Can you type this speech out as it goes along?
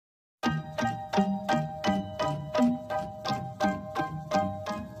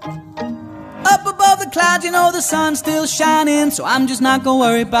clouds, you know the sun's still shining, so I'm just not gonna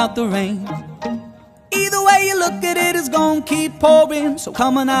worry about the rain. Either way you look at it, it's gonna keep pouring, so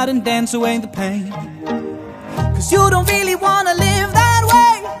come on out and dance away the pain. Cause you don't really wanna live that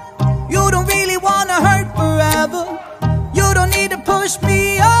way. You don't really wanna hurt forever. You don't need to push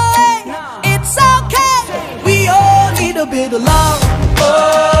me away. It's okay, we all need a bit of love.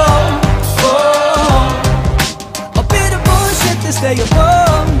 Oh, oh. A bit of bullshit to stay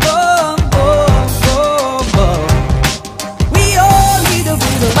above, above, above, above. We all need a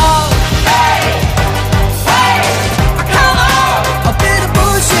bit of love. Hey, hey, come on. A bit of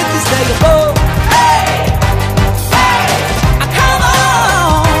bullshit to stay above. Hey, hey, come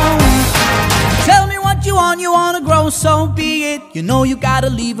on. Tell me what you want, you wanna grow, so be it. You know you gotta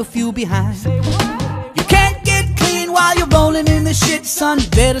leave a few behind. You can't get clean while you're rolling in the shit, son. You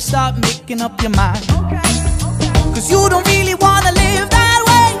better start making up your mind. Cause you don't really wanna live that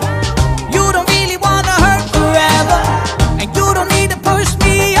way. You don't really wanna hurt forever. And you don't need to push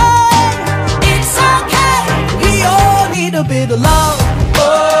me away. It's okay, we all need a bit of love.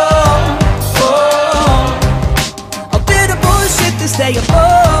 Oh, oh. A bit of bullshit to stay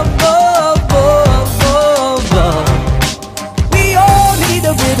above, above, above, above, above. We all need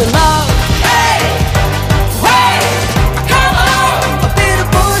a bit of love. Hey, hey, come on. A bit of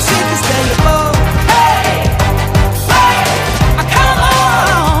bullshit to stay above. Hey, hey, come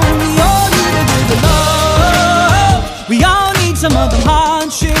on. We all need a bit of love. We all need some of the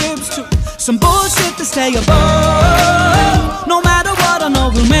hardships too. Some bullshit to stay above. No matter what, I know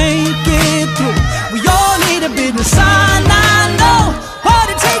we'll make it through. We all need a bit of sun, I know. But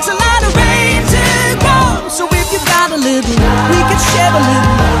it takes a lot of rain to grow. So if you got a little, we can share a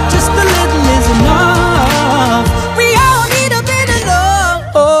little. Just a little is enough. We all need a bit of love.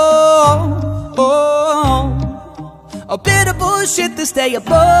 Oh, oh. A bit of bullshit to stay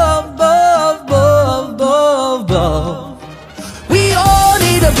above, above, above, above, above. We all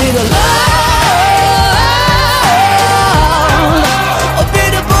need a bit of love.